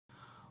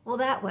Well,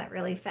 that went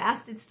really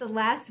fast. It's the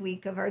last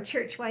week of our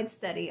church-wide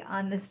study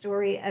on the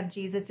story of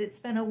Jesus. It's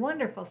been a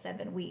wonderful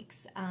 7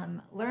 weeks,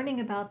 learning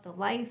about the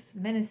life,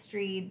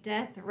 ministry,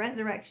 death,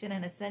 resurrection,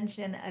 and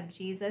ascension of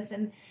Jesus.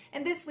 And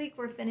this week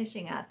we're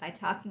finishing up by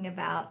talking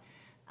about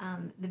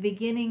the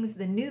beginnings,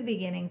 the new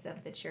beginnings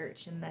of the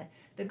church, and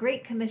the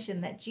great commission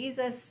that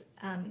Jesus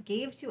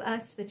gave to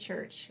us, the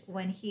church,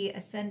 when he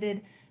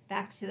ascended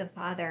back to the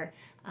Father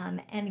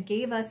and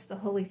gave us the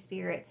Holy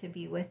Spirit to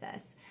be with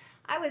us.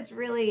 I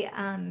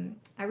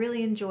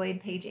really enjoyed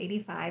page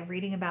 85,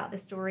 reading about the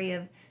story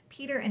of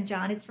Peter and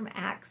John. It's from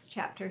Acts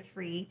chapter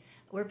 3,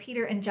 where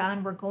Peter and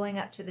John were going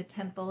up to the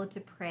temple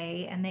to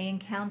pray, and they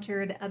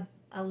encountered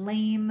a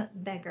lame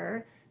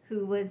beggar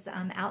who was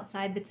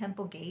outside the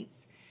temple gates.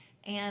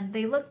 And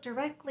they looked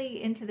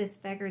directly into this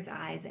beggar's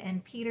eyes,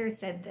 and Peter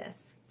said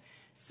this,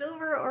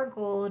 "Silver or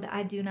gold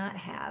I do not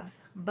have,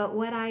 but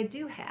what I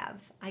do have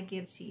I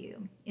give to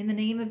you. In the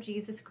name of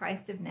Jesus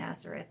Christ of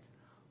Nazareth,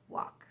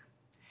 walk."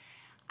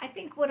 I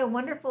think what a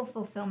wonderful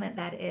fulfillment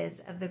that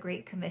is of the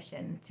Great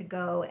Commission to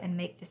go and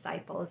make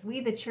disciples. We,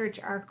 the church,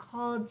 are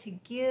called to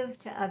give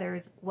to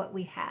others what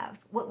we have,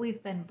 what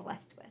we've been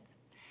blessed with.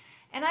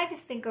 And I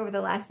just think over the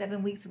last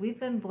 7 weeks, we've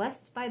been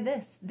blessed by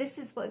this. This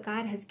is what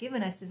God has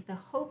given us, is the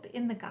hope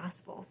in the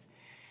Gospels.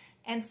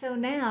 And so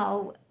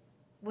now,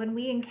 when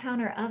we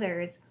encounter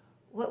others,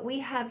 what we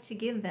have to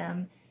give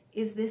them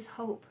is this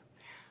hope.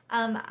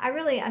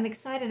 I'm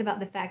excited about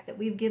the fact that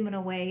we've given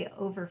away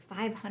over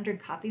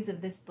 500 copies of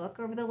this book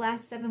over the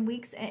last 7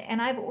 weeks, and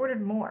I've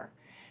ordered more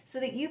so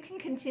that you can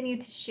continue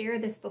to share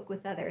this book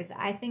with others.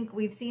 I think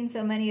we've seen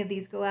so many of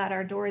these go out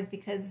our doors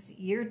because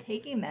you're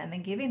taking them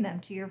and giving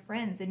them to your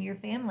friends and your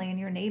family and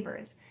your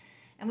neighbors.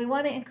 And we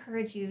want to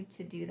encourage you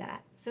to do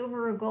that.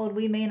 Silver or gold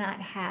we may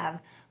not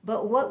have,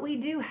 but what we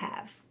do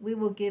have, we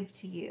will give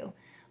to you.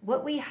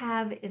 What we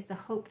have is the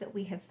hope that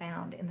we have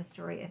found in the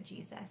story of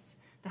Jesus,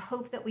 the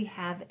hope that we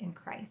have in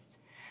Christ.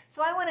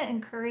 So I want to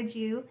encourage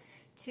you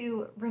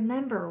to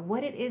remember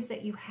what it is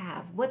that you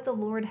have, what the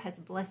Lord has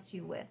blessed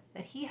you with,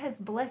 that he has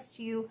blessed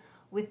you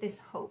with this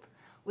hope,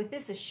 with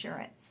this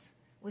assurance,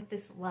 with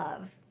this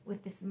love,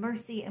 with this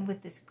mercy, and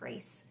with this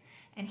grace.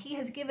 And he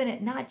has given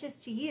it not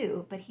just to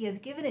you, but he has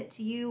given it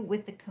to you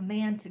with the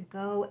command to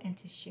go and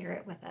to share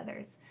it with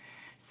others.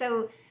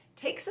 So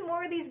take some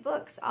more of these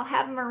books. I'll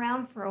have them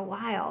around for a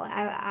while.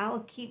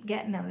 I'll keep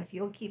getting them if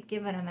you'll keep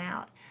giving them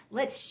out.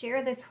 Let's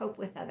share this hope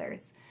with others.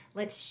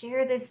 Let's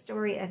share this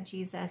story of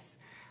Jesus.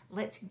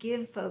 Let's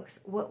give folks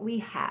what we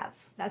have.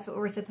 That's what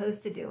we're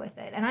supposed to do with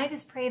it. And I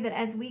just pray that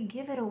as we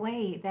give it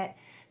away, that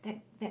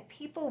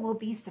people will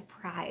be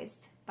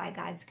surprised by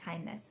God's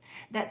kindness,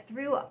 that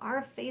through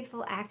our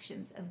faithful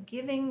actions of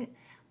giving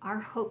our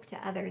hope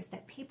to others,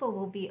 that people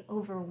will be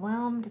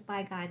overwhelmed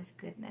by God's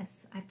goodness.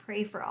 I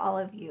pray for all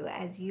of you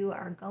as you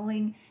are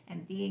going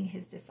and being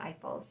his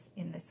disciples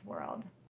in this world.